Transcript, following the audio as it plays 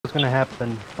what's gonna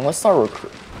happen. And let's start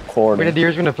recording.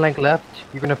 Grenadiers gonna flank left,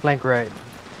 you're gonna flank right.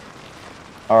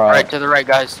 Alright. To the right,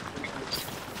 guys.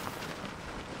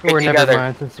 Or Get never together.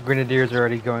 mind, since the Grenadiers are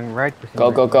already going right.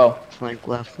 Go, go, go. Flank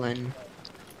left lane.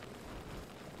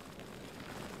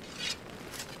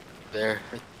 There.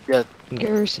 Yeah.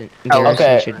 Garrison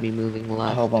okay. should be moving I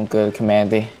left. hope I'm good,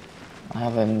 Commandy. I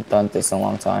haven't done this in a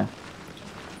long time.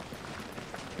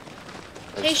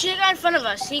 Hey, should have got in front of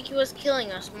us. He was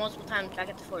killing us multiple times back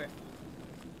at the fort.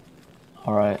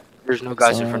 Alright. There's no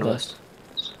guys in front of us.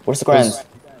 Where's the Grens?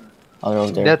 Oh, they're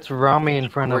over there. That's Rami in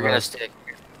front We're of gonna us. stick.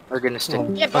 We're gonna stick.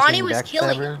 Oh, Yeah, fucking Bonnie was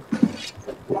killing him.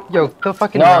 Yo, kill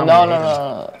fucking No, Rami. no, no,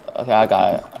 no. Okay, I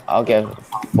got it. I'll get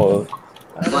food.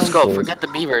 Let's go. Forget the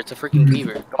beaver. It's a freaking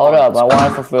beaver. Come Hold on. up, I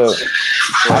want it for food.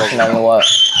 Actually, you know what?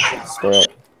 Screw it.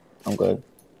 I'm good.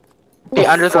 Be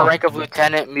under the rank of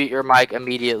lieutenant, mute your mic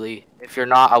immediately. If you're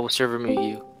not, I will server mute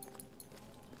you.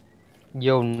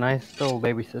 Yo, nice little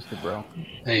baby sister, bro.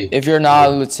 Hey. If you're not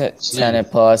a lieutenant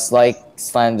plus, like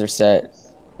Slender said,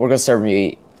 we're gonna serve you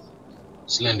eat.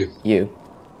 Slender. You.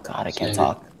 God, I can't Slender.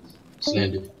 talk.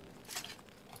 Slender.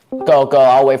 Go, go.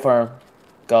 I'll wait for him.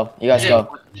 Go. You guys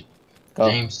go. Go.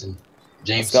 Jameson.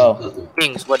 Let's go. Cutler.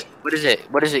 Kings, what is it?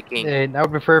 What is it, King? And I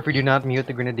would prefer if we do not mute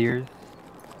the Grenadiers.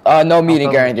 No muting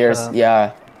Also, Grenadiers.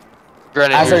 Yeah.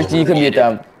 Grenadiers. After you can mute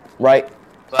them, right?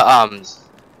 But,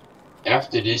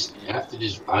 After this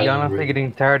I'm honestly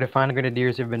getting tired of finding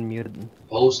Grenadiers who've been muted.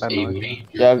 post by a Motion. major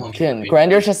Yeah, can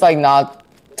Grenadiers just like not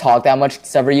talk that much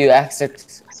except for you,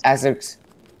 Essex?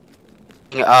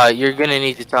 you're gonna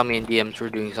need to tell me in DMs we're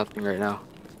doing something right now.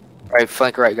 Alright,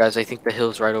 flank right, guys. I think the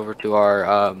hill's right over to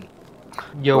our,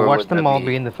 Yo, where watch would them that all be?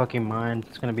 be in the fucking mines.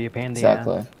 It's gonna be a pain in the ass.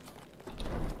 Exactly.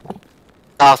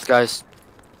 south, guys.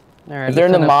 Alright, If they're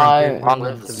in the let's mine, send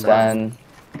up for- then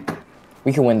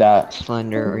we can win that.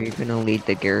 Slender, are you gonna lead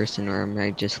the garrison or am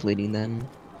I just leading them?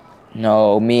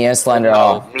 No, me and Slender.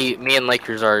 No, me and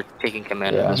Lakers are taking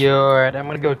command of Yeah. this. Yo, alright, I'm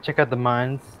gonna go check out the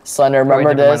mines. Slender, Oh, wait,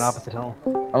 remember never mind, this? opposite hill.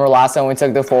 Remember last time we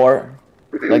took the fort?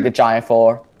 Like the giant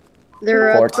fort?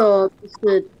 They're Fort. at the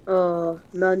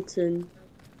opposite mountain.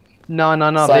 No,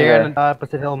 Slender. they're in the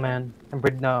opposite hill, man.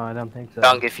 No, I don't think so.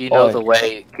 Young, if you know Oi. the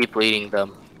way, keep leading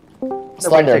them.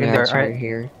 Slender. second. That's alright. right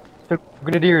here. So,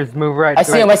 Grenadiers, move right. I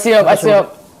see him, I see him, I see him.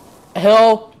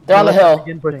 Hill, they're on the hill.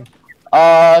 Begin pushing.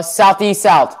 Southeast,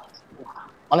 south.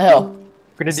 On the hill.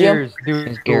 Grenadiers, Is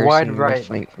do garrison wide gonna right.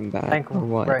 flank from back Flank or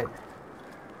what? right.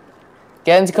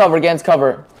 Get into cover, get into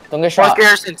cover. Don't get Fourth shot.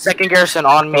 garrison, second garrison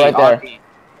on me. Right there. On me.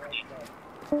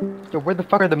 Yo, where the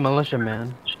fuck are the militia,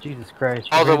 man? Jesus Christ.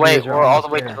 All the way, Grenadiers are we're all the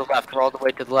almost way to there. the left. We're all the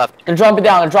way to the left. They're dropping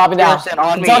down, they're dropping down. Garrison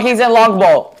on me. Kentucky's in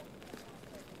longbow.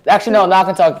 Actually, no, not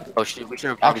Kentucky. Oh shoot, we should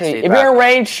have probably Actually, stayed if back. you're in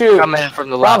range, shoot. Come in from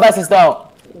the Brown left. vests don't.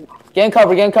 Get in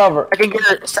cover, get in cover.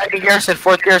 Second garrison,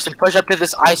 fourth garrison, push up to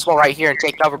this ice wall right here and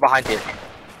take cover behind it.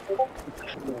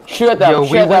 Shoot at them, Yo,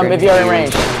 shoot we at them were- if you're in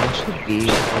range. Should be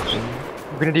helping.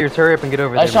 Grenadiers, hurry up and get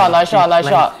over Nice there. shot, man. nice shot, We nice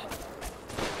shot.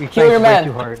 flanked- We Kill your flanked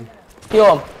way man. too hard.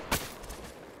 Heal him.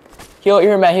 Heal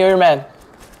your man, heal your man.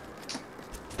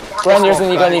 Grenadiers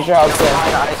gonna need your help soon.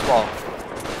 Behind the ice wall.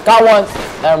 Got one.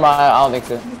 Never mind, I don't think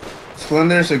so.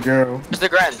 Slender's a girl. Where's the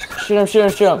Gren? Shoot him, shoot him,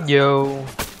 shoot him. Yo,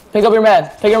 Pick up your man,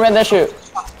 then shoot.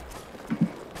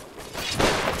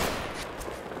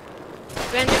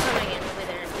 Grenadiers coming in over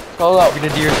there. Hold up.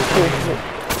 Grenadiers are Shoot, coming. shoot.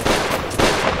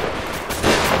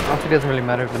 Honestly, it doesn't really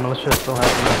matter if the militia still have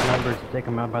enough numbers to take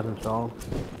them out by themselves.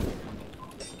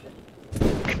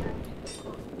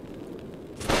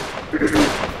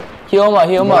 Heal him up,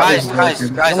 heal him up. Guys,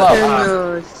 Come up.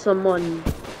 And someone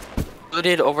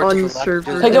Looted over to on the left.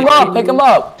 server. Pick him up, pick him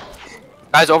up.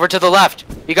 Guys, over to the left.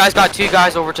 You guys got two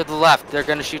guys over to the left. They're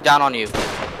gonna shoot down on you.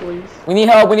 Please. We need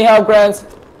help, Grants.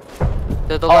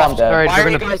 To the Oh, I'm left. dead. Alright, Why we're are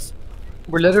you gonna. guys?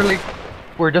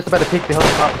 We're just about to peek the hill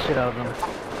and pop the shit out of them.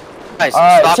 Guys,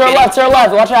 Alright, stop to our getting-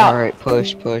 left, watch out. Alright,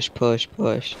 push.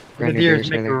 Grenadiers Grenadiers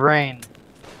make are it there. rain.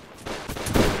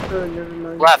 Oh, never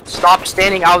mind. Left. Stop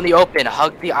standing out in the open.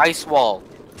 Hug the ice wall.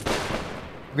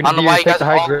 On the Grenadiers way, you take guys the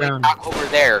are high all the way ground. back over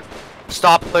there.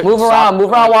 Stop. Move around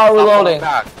while we're loading.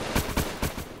 Back.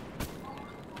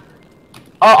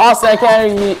 Oh, Austin, I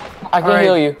can't Alright.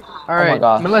 heal you. Alright,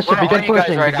 God. militia, Where begin are you guys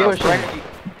pushing. right now? Begin pushing.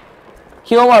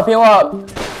 Heal him up.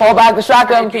 Fall back, distract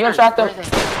them, keep them distract them.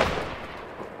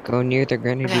 Go near the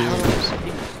grenadiers.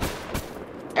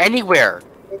 Anywhere.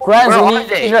 Grants, Where we are need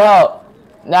they? your help.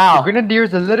 The Now.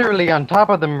 Grenadiers are literally on top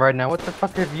of them right now. What the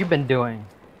fuck have you been doing?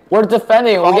 We're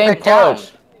defending, we're All getting back down.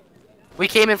 pushed. We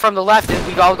came in from the left and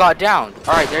we all got down.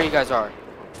 Alright, there you guys are.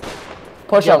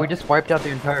 Push Yeah, him. we just wiped out the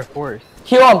entire force.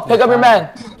 Heal him, pick up your man.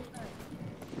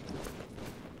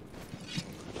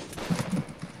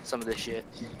 some of this shit.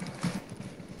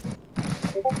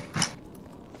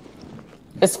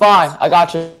 It's fine. I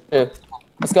got you.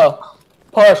 Let's go.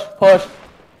 Push, push.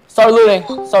 Start looting.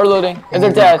 Start looting. If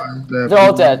they're dead, they're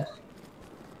all dead.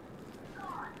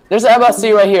 There's an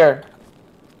MLC right here.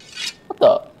 What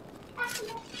the?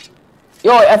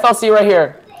 Yo, FLC right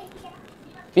here.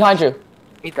 Behind you.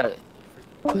 Eat that.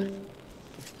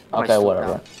 Okay,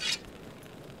 whatever.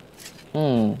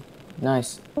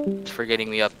 Nice. Thanks for getting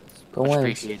me up. Go Much wins.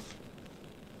 appreciated.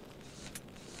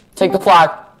 Take the flag.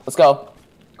 Let's go.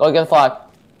 Go get the flag.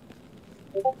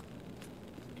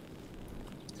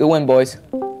 Good win, boys.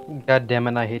 God damn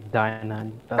it, I hate dying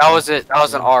on. That was it. That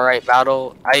was an alright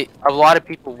battle. A lot of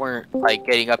people weren't like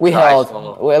getting up. We to held. ice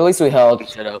level. Well, at least we held.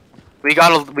 We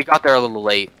got there a little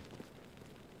late.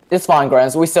 It's fine,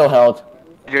 Grants. We still held.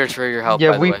 Cheers for your help.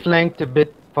 Yeah, by the we way. flanked a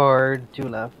bit forward, 2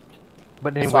 left.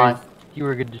 But It's anyways, fine. you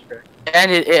were a good distraction.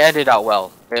 And it ended out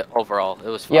well. Overall, it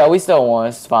was fun. Yeah, we still won.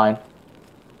 It's fine.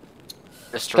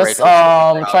 Just Try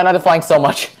not to flank so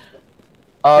much.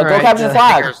 Go Alright, capture the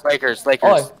flag. Lakers.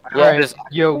 Oh, yeah. Alright,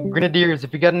 yo, Grenadiers,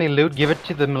 if you got any loot, give it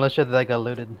to the militia that got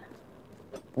looted.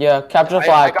 Yeah, capture the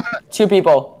flag. 2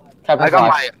 people. Capture I the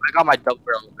flag. got my double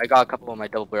barrel. I got a couple of my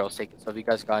double barrels taken. So if you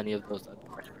guys got any of those, that'd be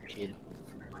much appreciated.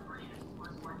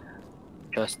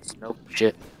 Just nope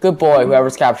shit. Good boy,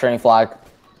 whoever's capturing flag.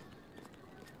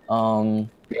 They all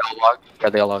logged. Yeah,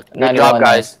 they all logged. Good 91, job, guys.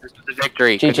 nice. This was a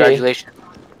victory. GG. Congratulations.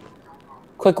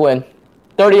 Quick win.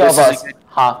 30 This of is a us. good-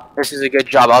 Ha. This is a good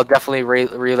job. I'll definitely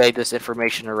relay this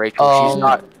information to Rachel. She's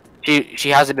not. She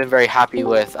hasn't been very happy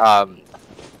with how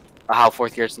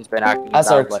 4th Gearson's been acting. That's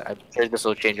Now, her. but I'm sure this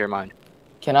will change her mind.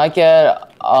 Can I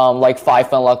get like 5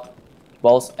 flintlock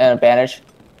bolts and a bandage?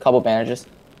 Couple bandages?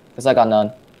 Cause I got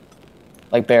none.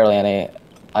 Like barely any.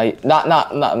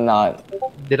 Not.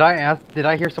 Did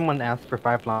I hear someone ask for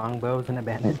 5 longbows and a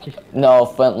bandage? No,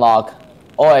 flintlock.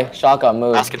 Oi, shotgun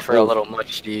move. Asking for a little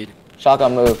much, dude.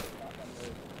 Shotgun move.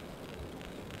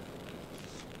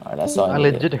 Alright, that's all I I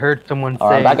needed. legit heard someone say.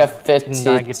 Alright, back at "Can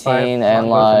I get 5 15 and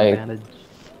longbows like a bandage?"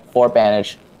 4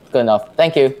 bandage. Good enough.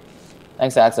 Thank you.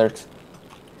 Thanks, Axert.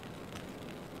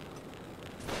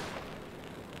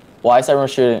 Why is everyone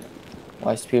shooting?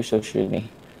 Why is people still shooting me?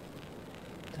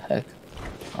 What the heck?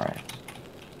 Alright.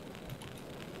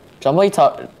 Somebody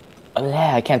talk.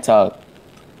 Yeah, I can't talk.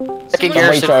 Second Somebody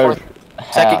Gearson, charge-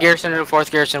 Second Gearson and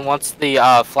 4th Gearson. Once the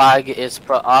flag is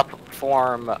put up,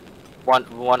 form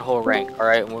one whole rank. All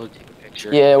right, and we'll take a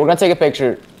picture. Yeah, we're gonna take a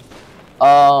picture.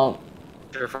 From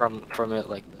it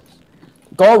like this.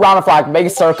 Go around the flag. Make a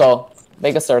circle.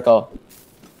 Make a circle.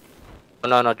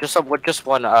 No, just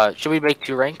one. Should we make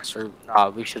 2 ranks or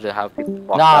we should have people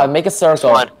walk Nah, out? make a circle.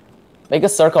 Just one. Make a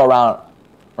circle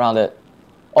around it.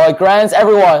 Alright, Grants,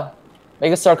 everyone.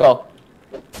 Make a circle.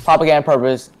 Propaganda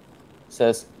purpose.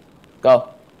 Sis. Go.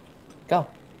 Come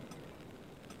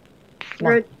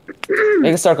on.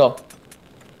 Make a circle.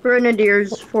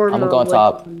 Grenadiers form. I'm gonna go on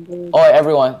top. Alright,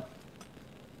 everyone.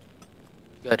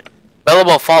 Good.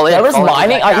 Billable, fall in. Whoever's fall into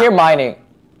mining, that I gap. hear mining.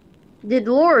 Did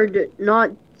Lord not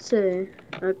say?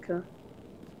 Okay.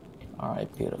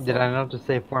 Alright, beautiful. Did I not just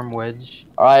say form wedge?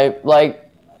 Alright, like,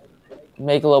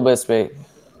 make a little bit of space.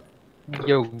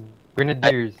 Yo,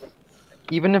 Grenadiers.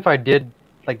 Even if I did,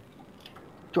 like,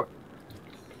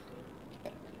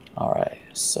 Alright,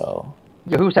 so.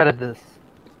 yo, who started this?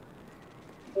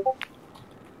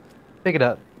 Pick it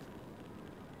up.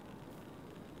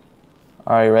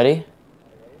 Alright, ready?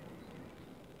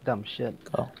 Dumb shit.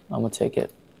 Go. I'm gonna take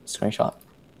it. Screenshot.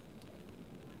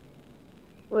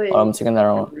 Wait. Oh, I'm taking that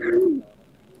one.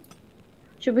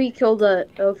 Should we kill the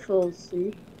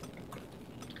FLC?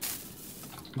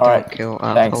 Alright, Don't kill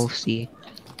thanks. FOC.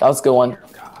 That was a good one.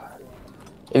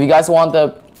 If you guys want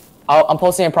I'm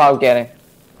posting and propagating.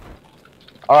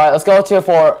 Alright, let's go to the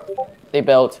fort they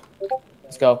built.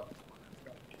 Let's go.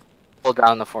 Hold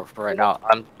down the fort for right now.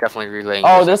 I'm definitely relaying.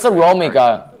 Oh, this there's a Romy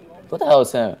guy. What the hell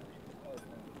is him?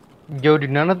 Yo, do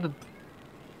none of the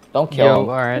Don't kill Yo, him.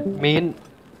 alright.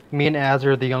 Me and Az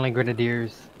are the only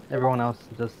Grenadiers. Everyone else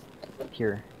is just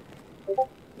here.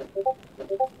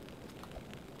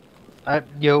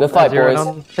 Yo, Good fight, Azir, I boys.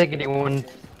 don't think anyone.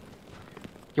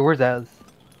 Yo, where's Az?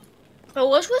 But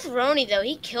what's with Roni though?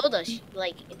 He killed us.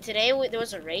 Like today, there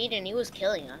was a raid and he was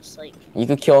killing us. Like You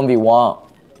could kill him if you want.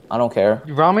 I don't care.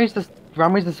 Rami's just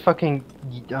fucking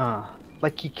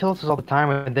like he kills us all the time,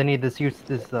 and then he just uses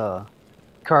this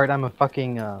card. I'm a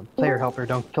fucking player helper.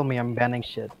 Don't kill me. I'm banning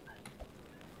shit.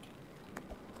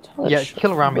 Yeah,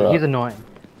 kill Rami. Bro. He's annoying.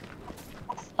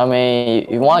 I mean,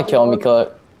 if you want to kill him, you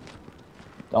could.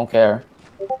 Don't care.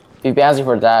 If he bans you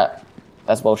for that,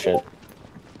 that's bullshit.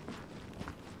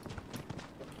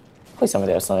 Please tell me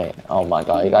there's something. Oh my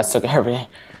god, you guys took everything.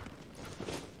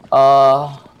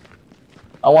 I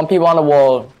want people on the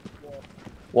wall.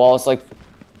 Walls like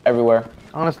everywhere.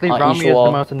 Honestly, On Rami each is the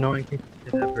wall. most annoying thing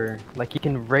ever. Like, he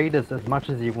can raid us as much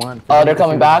as he wants. Oh, they're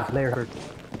coming back? Player hurt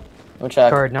Let me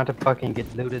check. card not to fucking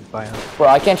get looted by us. Bro,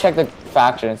 I can't check the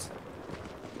factions.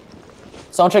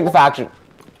 Someone check the faction.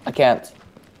 I can't.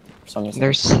 For some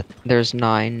reason. There's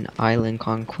 9 island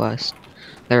conquest.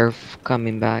 They're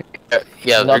coming back.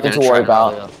 Yeah, they're Nothing gonna to worry try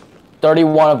about. rally up.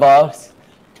 31 of us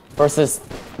versus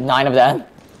 9 of them.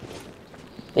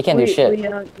 They can't do shit. We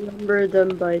outnumber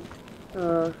them by,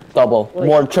 Double, like-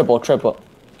 more triple. we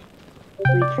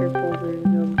triple their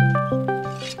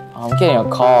numbers. I'm getting a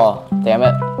call. Damn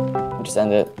it. Just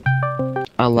end it.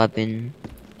 11.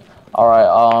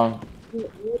 Alright,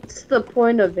 What's the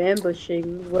point of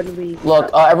ambushing when we look,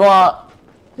 everyone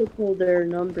triple their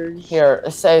numbers? here,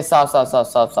 say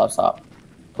stop.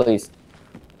 Please.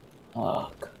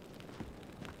 Look.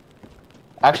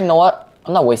 Actually, you know what?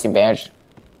 I'm not wasting bandage.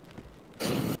 How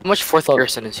much fourth So-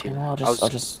 garrison is here? No, I'll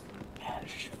just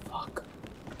bandage. Fuck.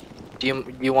 Do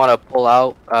you want to pull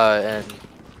out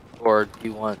or do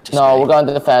you want to? No, stay? we're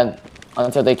gonna defend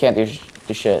until they can't do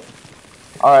shit.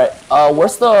 Alright,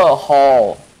 where's the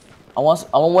hall? I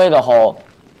want way the hall.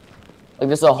 Like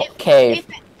there's a cave.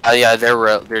 Yeah,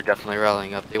 they're definitely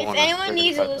rallying up. They If want. anyone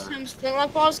needs some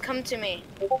flintlock balls, come to me.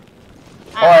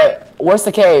 Alright, where's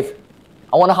the cave?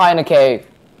 I wanna hide in a cave.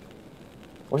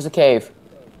 Where's the cave?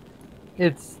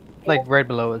 It's like right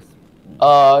below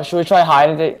us. Should we try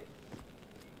hiding it?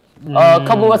 A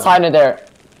couple of us hiding in there.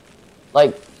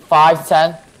 Like 5 to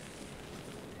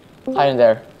 10. Hiding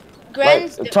there.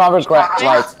 Gren's Like, turn on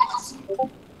lights.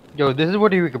 Yo, this is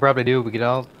what we could probably do. We could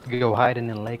all go hide in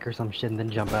a lake or some shit and then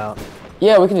jump out.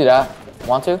 Yeah, we can do that.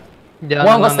 Want to? Yeah,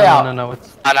 One of us stay out. no.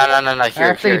 It's No.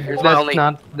 actually Here's my only.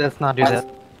 let's not do that.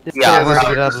 Just Yeah, go we're get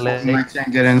not- out of the lake. I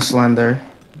can't get in Slender.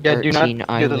 Yeah, do not 13 do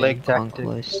the island lake tactic.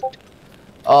 conquest.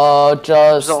 There's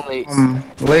Just only.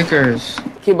 Lakers.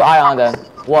 keep an eye on them.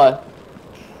 What?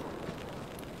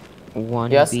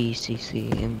 1 Yes?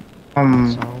 BCC.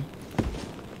 And so,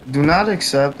 Do not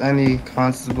accept any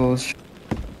constables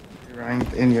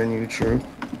ranked in your new troop.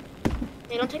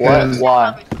 They don't take What? photos,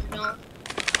 Why? no.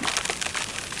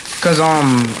 Cause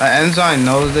an ensign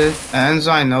knows it. An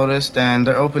ensign noticed, and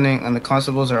they're opening, and the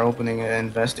constables are opening an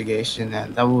investigation,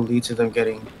 and that will lead to them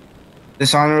getting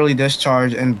dishonorably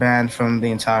discharged and banned from the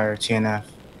entire TNF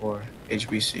or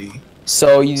HBC.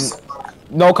 So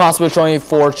no constable joining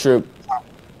 4 troop,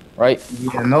 right?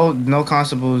 Yeah, no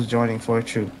constables joining 4th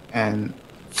troop, and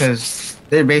because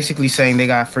they're basically saying they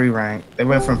got free rank. They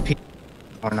went from P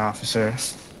to an officer.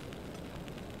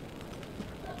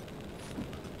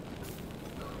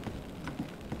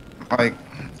 Like,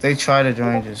 they try to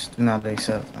join, just do not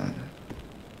accept them.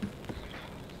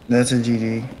 That's a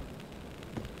GD.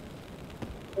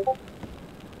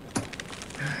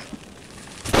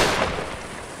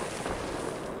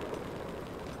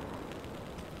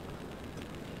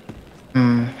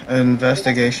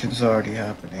 Investigation's already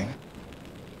happening.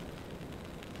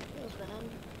 That was bad.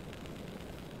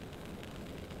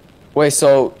 Wait,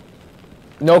 so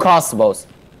no constables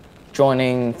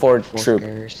joining 4 4 troop.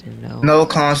 garrison, no. No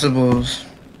constables.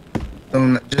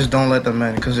 Don't let them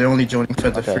in, because they're only joining for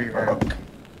the Okay. free rank.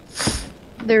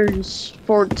 There's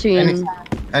 14.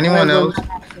 Anyone else?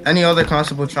 Any other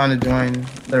constable trying to join,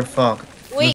 they're fucked.